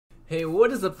Hey,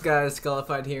 what is up guys,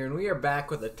 Skulified here, and we are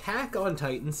back with Attack on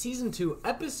Titan, Season 2,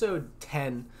 Episode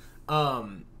 10.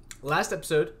 Last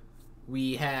episode,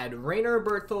 we had Rainer and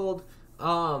Berthold,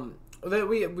 that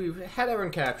we had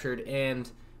everyone captured, and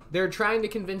they're trying to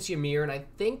convince Ymir, and I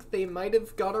think they might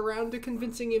have got around to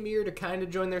convincing Ymir to kind of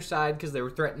join their side, because they were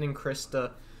threatening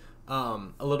Krista, a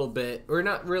little bit, or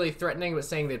not really threatening, but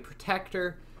saying they'd protect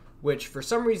her, which for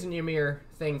some reason Ymir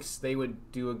thinks they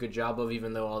would do a good job of,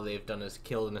 even though all they've done is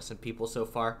kill innocent people so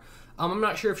far. I'm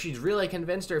not sure if she's really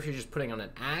convinced or if she's just putting on an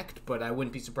act, but I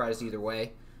wouldn't be surprised either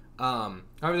way. However,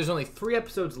 there's only 3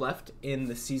 episodes left in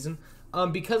the season.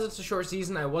 Because it's a short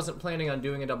season, I wasn't planning on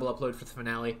doing a double upload for the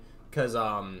finale, because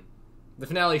the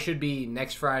finale should be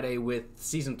next Friday with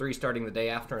Season 3 starting the day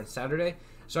after on Saturday,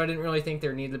 so I didn't really think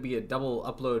there needed to be a double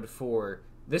upload for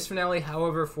this finale.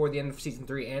 However, for the end of Season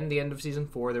 3 and the end of Season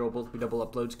 4, there will both be double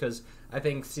uploads, because I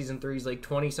think Season 3 is like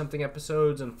 20-something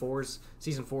episodes, and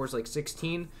Season 4 is like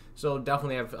 16, so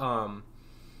definitely have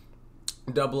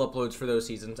double uploads for those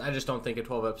seasons. I just don't think a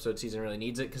 12-episode season really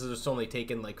needs it, because it's only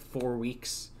taken like 4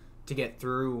 weeks to get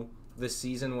through this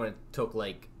season, when it took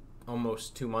like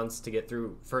almost 2 months to get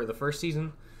through for the first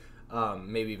season,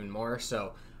 maybe even more,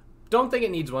 so don't think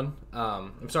it needs one.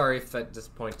 I'm sorry if that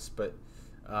disappoints, but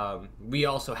we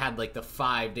also had like the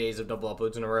 5 days of double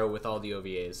uploads in a row with all the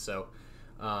OVAs, so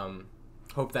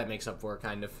hope that makes up for it,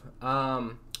 kind of.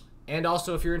 And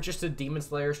also, if you're interested, Demon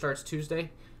Slayer starts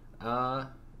Tuesday.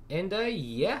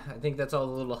 Yeah, I think that's all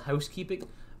the little housekeeping.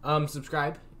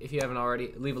 Subscribe if you haven't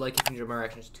already. Leave a like if you enjoy my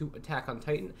reactions to Attack on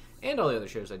Titan and all the other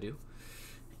shows I do.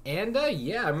 And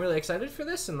yeah, I'm really excited for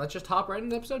this, and let's just hop right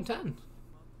into episode 10.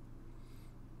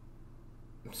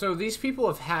 So these people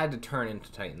have had to turn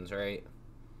into Titans, right?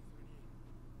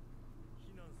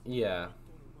 Yeah.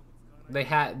 They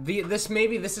had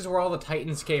maybe this is where all the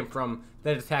Titans came from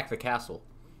that attacked the castle.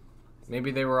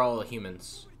 Maybe they were all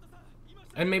humans.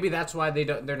 And maybe that's why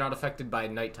they're not affected by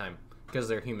nighttime, because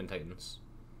they're human Titans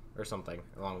or something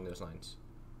along those lines.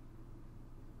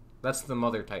 That's the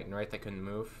mother Titan, right? That couldn't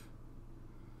move.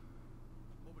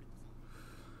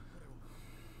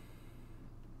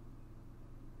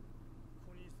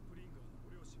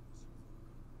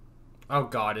 Oh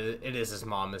god, it is his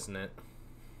mom, isn't it?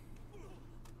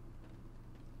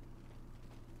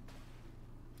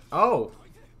 Oh!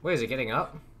 Wait, is it getting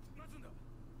up?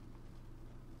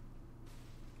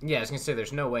 Yeah, I was gonna say,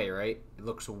 there's no way, right? It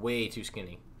looks way too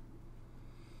skinny.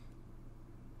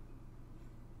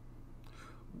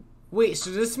 Wait,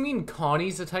 so does this mean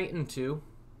Connie's a Titan too?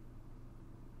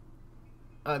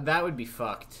 That would be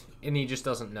fucked. And he just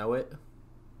doesn't know it?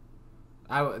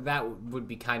 That would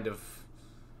be kind of...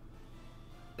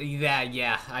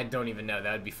 Yeah, I don't even know.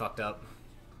 That would be fucked up.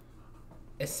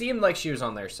 It seemed like she was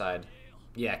on their side.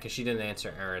 Yeah, because she didn't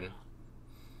answer Eren.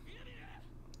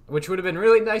 Which would have been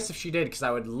really nice if she did, because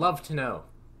I would love to know.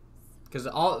 Because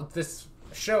all this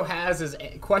show has is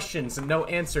questions and no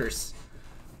answers.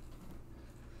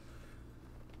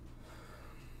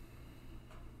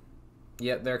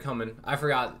 Yep, they're coming. I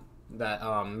forgot that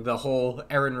the whole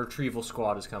Eren retrieval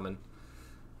squad is coming.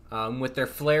 With their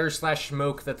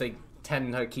flares/smoke that they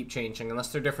tend to keep changing, unless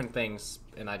they're different things,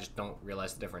 and I just don't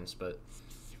realize the difference, but...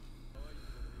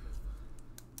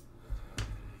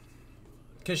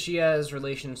 Because she has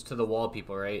relations to the wall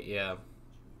people, right? Yeah.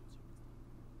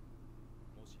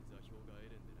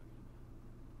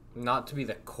 Not to be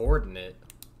the coordinate.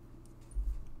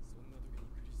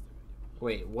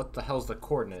 Wait, what the hell's the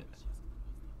coordinate?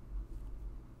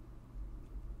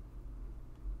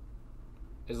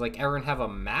 Does, like, Eren have a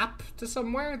map to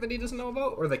somewhere that he doesn't know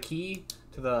about? Or the key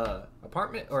to the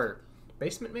apartment? Or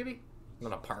basement, maybe?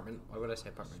 Not apartment. Why would I say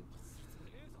apartment?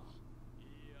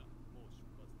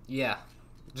 Yeah.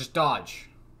 Just dodge.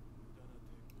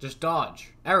 Just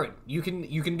dodge. Eren, you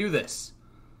can do this.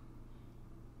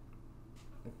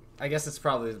 I guess it's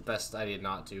probably the best idea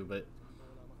not to, but...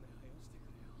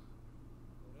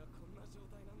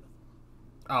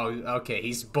 Oh, okay,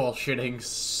 he's bullshitting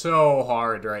so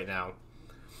hard right now.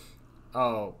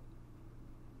 Oh.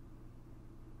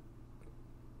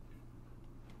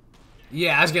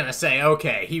 Yeah, I was gonna say,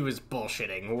 okay, he was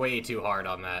bullshitting way too hard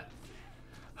on that.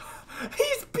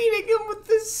 He's beating him with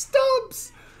the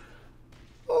stumps!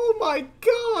 Oh my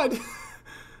god!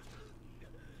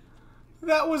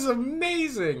 That was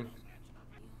amazing!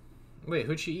 Wait,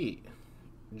 who'd she eat?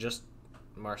 Just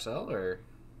Marcel, or...?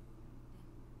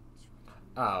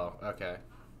 Oh, okay.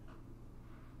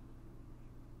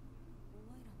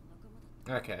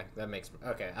 Okay, that makes...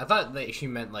 Okay, I thought that she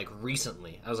meant, like,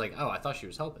 recently. I was like, oh, I thought she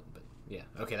was helping, but yeah.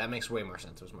 Okay, that makes way more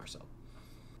sense. It was Marcel.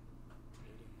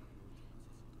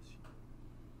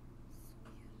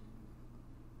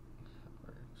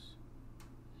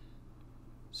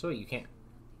 So you can't...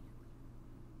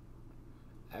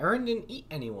 Eren didn't eat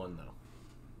anyone, though.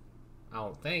 I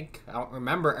don't think. I don't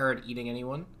remember Eren eating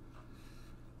anyone.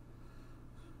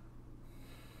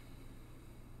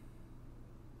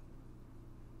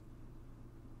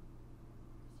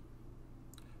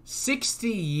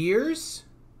 $60 years?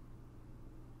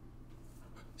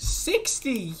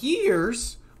 60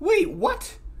 years? Wait,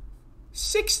 what?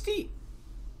 60?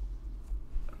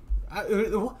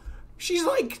 She's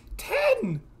like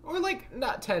 10! Or like,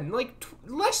 not 10, like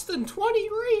less than 20,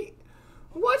 right?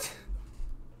 What?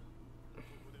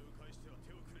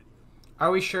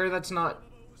 Are we sure that's not...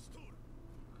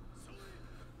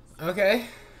 Okay.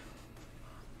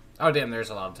 Oh, damn, there's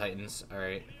a lot of Titans.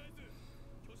 Alright.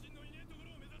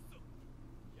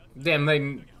 Damn,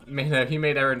 he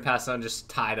made Eren pass out and just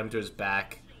tied him to his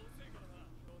back.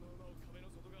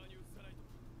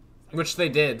 Which they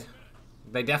did.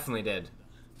 They definitely did.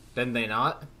 Didn't they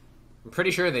not? I'm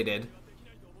pretty sure they did.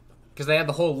 Because they had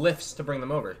the whole lifts to bring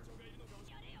them over.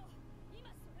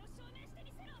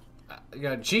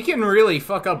 Yeah, she can really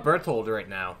fuck up Berthold right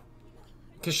now.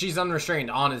 Because she's unrestrained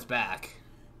on his back.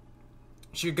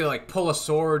 She could, like, pull a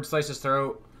sword, slice his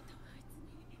throat.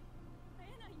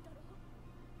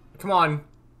 Come on.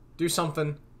 Do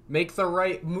something. Make the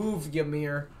right move,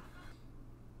 Ymir.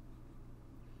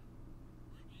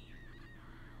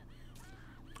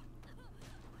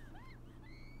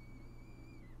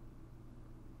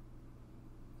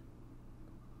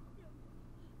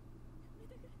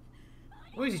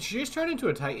 Wait, did she just turn into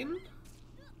a Titan?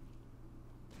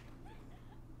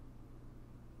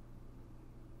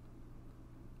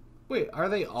 Wait, are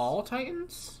they all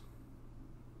Titans?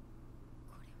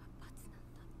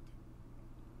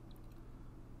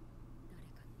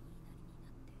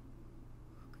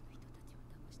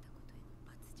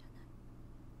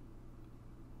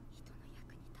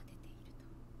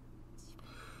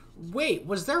 Wait,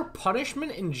 was their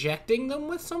punishment injecting them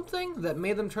with something that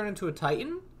made them turn into a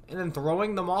Titan? And then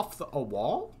throwing them off a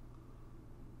wall?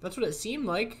 That's what it seemed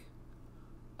like.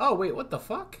 Oh, wait, what the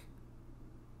fuck?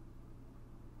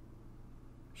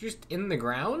 Just in the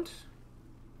ground?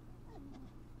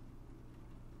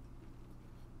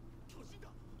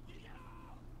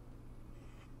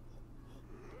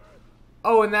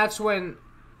 Oh, and that's when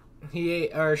he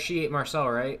ate, or she ate Marcel,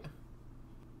 right?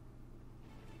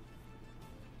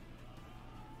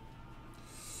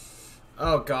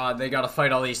 Oh god, they gotta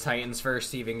fight all these Titans first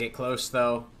to even get close,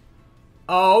 though.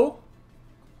 Oh!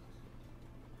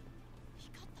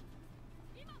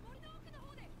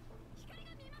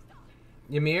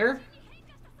 Ymir?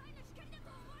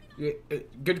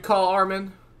 Good call,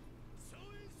 Armin.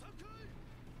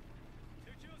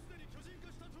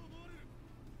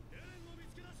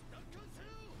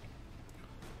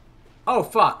 Oh,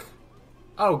 fuck.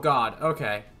 Oh, God.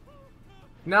 Okay.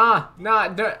 Nah.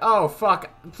 Oh,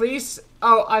 fuck. Please?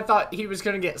 Oh, I thought he was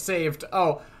gonna get saved.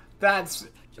 Oh, that's...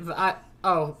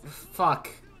 oh, fuck.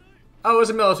 Oh, it was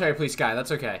a military police guy.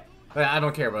 That's okay. I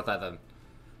don't care about that, then.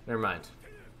 Never mind.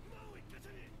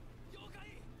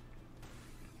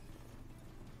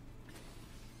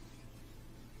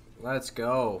 Let's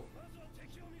go.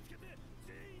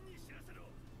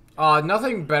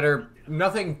 Nothing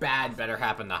bad better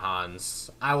happen to Hans.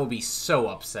 I will be so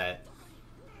upset.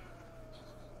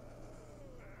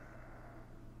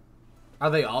 Are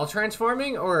they all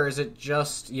transforming, or is it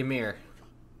just Ymir?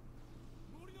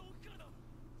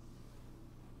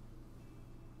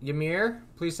 Ymir,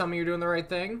 please tell me you're doing the right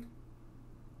thing.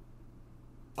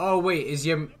 Oh, wait, is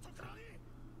Ymir...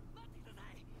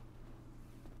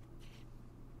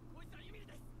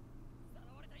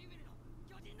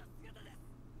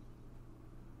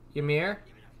 Ymir?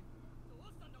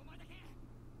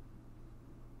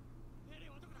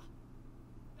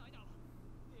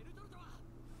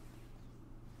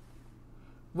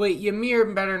 Wait, Ymir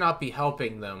better not be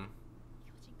helping them.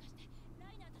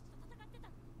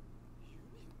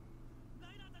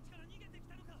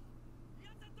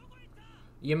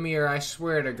 Ymir, I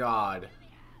swear to God.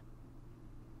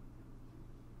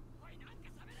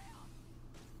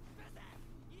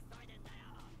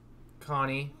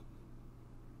 Connie.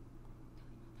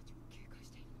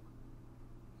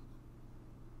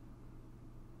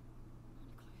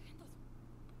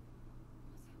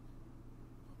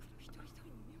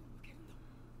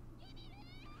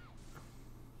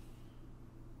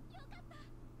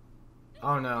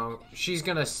 Oh no, she's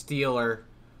gonna steal her.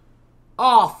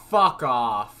 Oh, fuck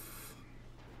off.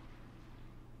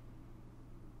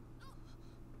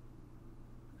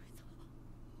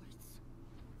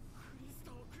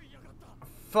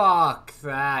 Fuck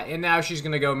that. And now she's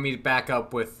gonna go meet back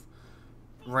up with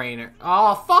Rainer.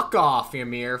 Oh, fuck off,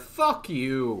 Ymir. Fuck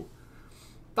you.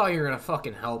 Thought you were gonna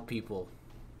fucking help people.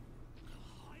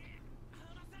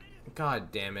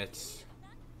 God damn it.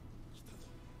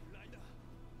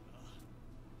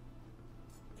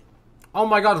 Oh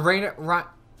my god, Rainer.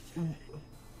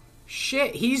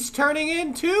 Shit, he's turning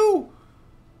in too?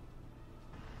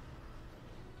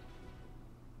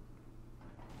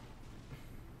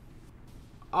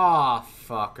 Aw,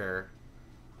 fucker.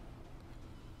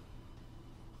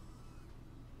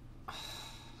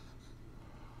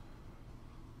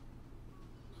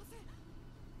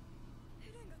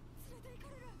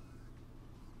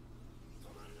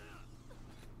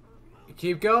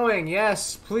 Keep going,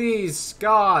 yes, please,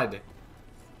 God.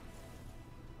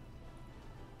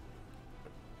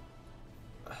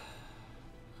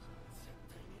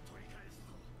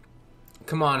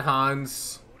 Come on,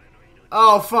 Hans.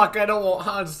 Oh, fuck, I don't want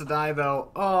Hans to die,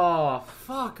 though. Oh,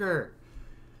 fucker.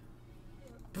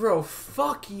 Bro,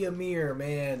 fuck Ymir,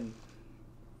 man.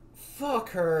 Fuck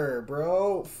her,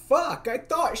 bro. Fuck, I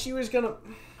thought she was gonna...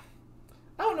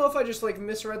 I don't know if I just, like,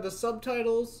 misread the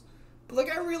subtitles, but,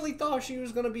 like, I really thought she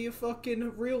was gonna be a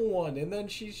fucking real one, and then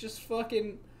she's just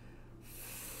fucking...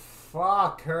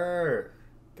 Fuck her.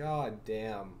 God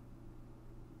damn.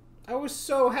 I was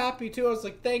so happy, too. I was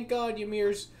like, thank God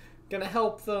Ymir's gonna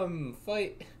help them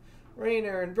fight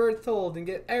Rainer and Berthold and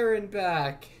get Eren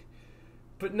back.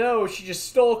 But no, she just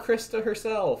stole Krista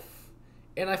herself.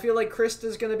 And I feel like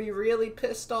Krista's gonna be really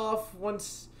pissed off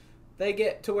once they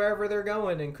get to wherever they're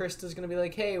going. And Krista's gonna be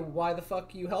like, hey, why the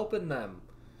fuck are you helping them?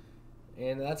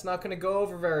 And that's not gonna go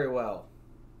over very well.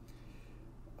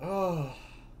 Oh,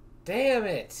 damn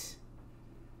it.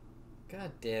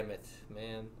 God damn it,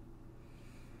 man.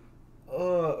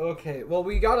 Okay. Well,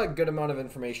 we got a good amount of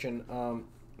information,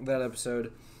 that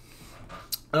episode.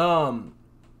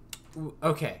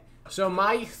 Okay. So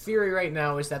my theory right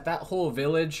now is that whole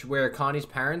village where Connie's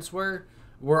parents were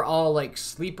all, like,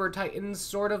 sleeper titans,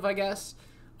 sort of, I guess.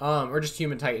 Or just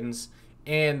human titans.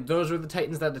 And those were the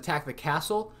titans that attacked the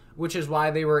castle, which is why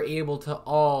they were able to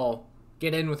all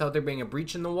get in without there being a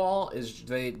breach in the wall, is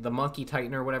the monkey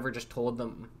titan or whatever just told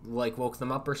them, like, woke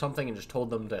them up or something and just told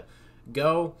them to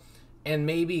go. And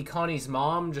maybe Connie's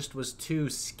mom just was too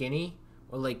skinny,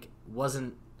 or, like,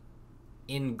 wasn't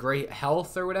in great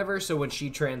health or whatever, so when she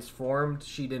transformed,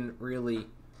 she didn't really...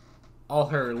 All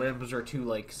her limbs are too,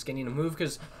 like, skinny to move,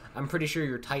 because I'm pretty sure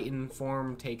your Titan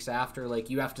form takes after, like,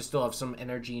 you have to still have some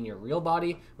energy in your real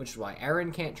body, which is why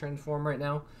Eren can't transform right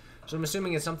now. So I'm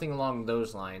assuming it's something along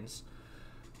those lines.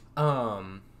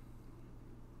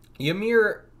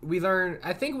 Ymir, we learned...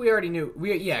 I think we already knew...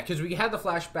 Yeah, because we had the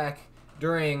flashback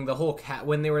during the whole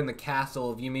when they were in the castle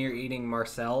of Ymir eating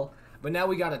Marcel, but now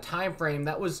we got a time frame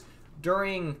that was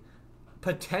during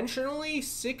potentially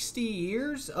 60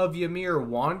 years of Ymir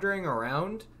wandering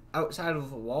around outside of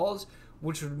the walls,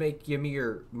 which would make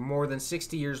Ymir more than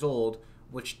 60 years old,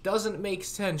 which doesn't make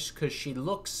sense because she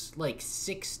looks like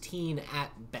 16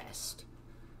 at best,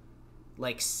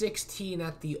 like 16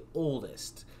 at the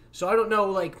oldest. So I don't know,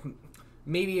 like,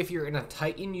 maybe if you're in a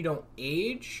Titan you don't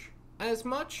age as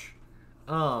much.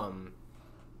 Or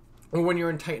when you're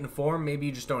in Titan form, maybe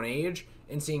you just don't age.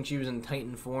 And seeing she was in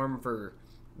Titan form for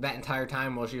that entire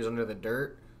time while she was under the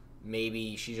dirt,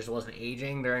 maybe she just wasn't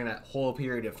aging during that whole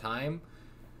period of time.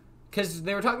 Because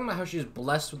they were talking about how she was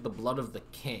blessed with the blood of the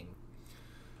king.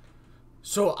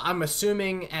 So I'm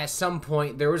assuming at some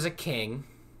point there was a king,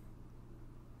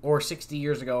 or 60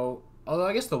 years ago, although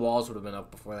I guess the walls would have been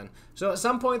up before then. So at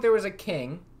some point there was a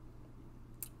king,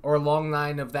 or a long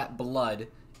line of that blood,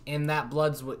 and that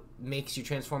blood's what makes you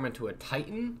transform into a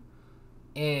Titan.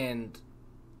 And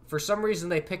for some reason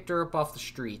they picked her up off the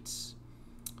streets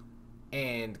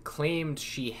and claimed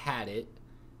she had it,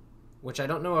 which I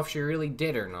don't know if she really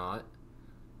did or not.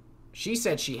 She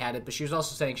said she had it, but she was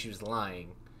also saying she was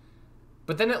lying.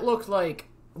 But then it looked like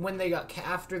when they got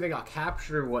after they got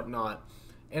captured or whatnot,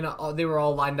 and they were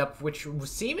all lined up, which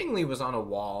seemingly was on a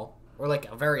wall or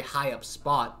like a very high up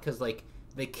spot, because like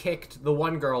they kicked the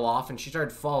one girl off and she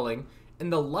started falling,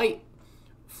 and the light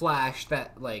flashed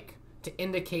that, like, to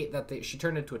indicate that she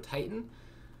turned into a Titan.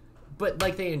 But,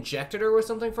 like, they injected her with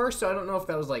something first, so I don't know if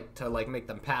that was, like, to, like, make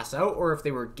them pass out, or if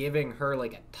they were giving her,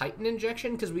 like, a Titan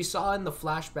injection, because we saw in the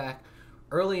flashback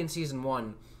early in Season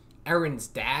 1, Eren's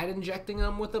dad injecting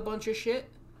them with a bunch of shit.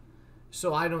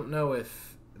 So I don't know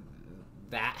if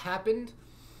that happened.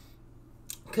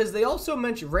 Because they also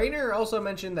mentioned, Rainer also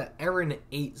mentioned that Eren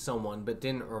ate someone, but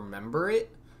didn't remember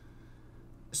it.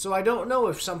 So I don't know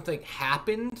if something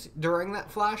happened during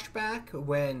that flashback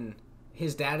when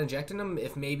his dad injected him,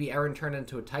 if maybe Eren turned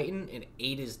into a Titan and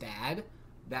ate his dad,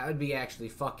 That would be actually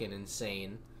fucking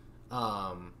insane.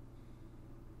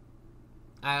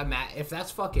 If that's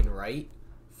fucking right,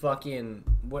 fucking,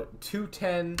 what,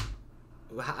 210,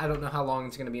 I don't know how long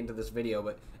it's going to be into this video,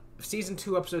 but Season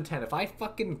 2, Episode 10, if I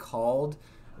fucking called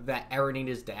that Eren ate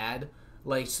his dad,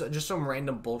 like, just some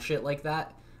random bullshit like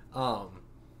that, I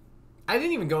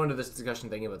didn't even go into this discussion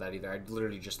thinking about that either. I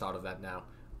literally just thought of that now.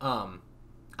 I'm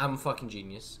a fucking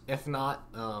genius. If not,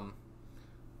 well,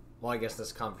 I guess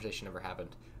this conversation never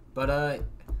happened. But,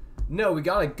 no, we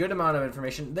got a good amount of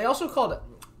information. They also called,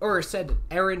 or said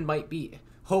Eren might be,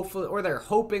 hopefully, or they're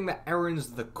hoping that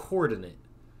Eren's the coordinate.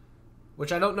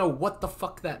 Which I don't know what the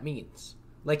fuck that means.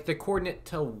 Like, the coordinate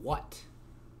to what?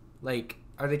 Like,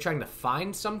 are they trying to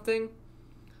find something?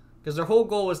 Because their whole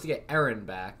goal is to get Eren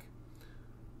back.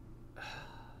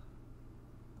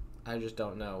 I just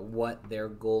don't know what their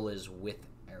goal is with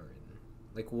Eren.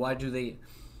 Like, why do they...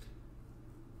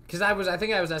 Because I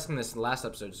think I was asking this in the last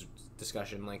episode's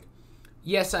discussion. Like,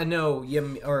 yes, I know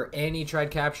Annie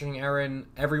tried capturing Eren.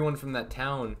 Everyone from that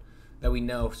town that we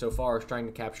know so far is trying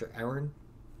to capture Eren.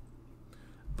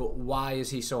 But why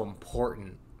is he so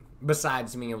important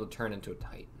besides being able to turn into a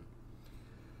Titan?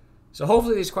 So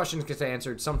hopefully these questions get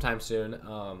answered sometime soon.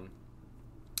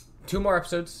 2 more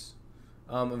episodes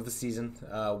of the season.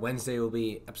 Wednesday will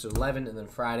be episode 11, and then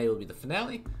Friday will be the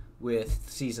finale with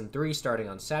season 3 starting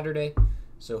on Saturday.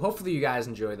 So hopefully you guys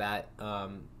enjoy that.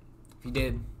 If you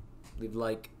did, leave a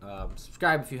like.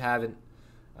 Subscribe if you haven't.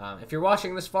 If you're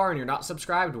watching this far and you're not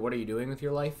subscribed, what are you doing with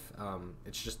your life?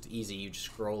 It's just easy. You just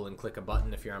scroll and click a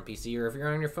button if you're on PC, or if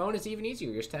you're on your phone, it's even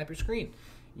easier. You just tap your screen.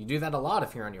 You do that a lot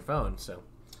if you're on your phone. So,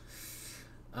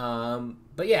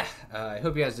 but yeah, I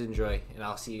hope you guys did enjoy, and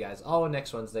I'll see you guys all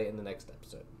next Wednesday in the next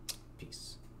episode.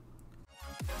 Peace.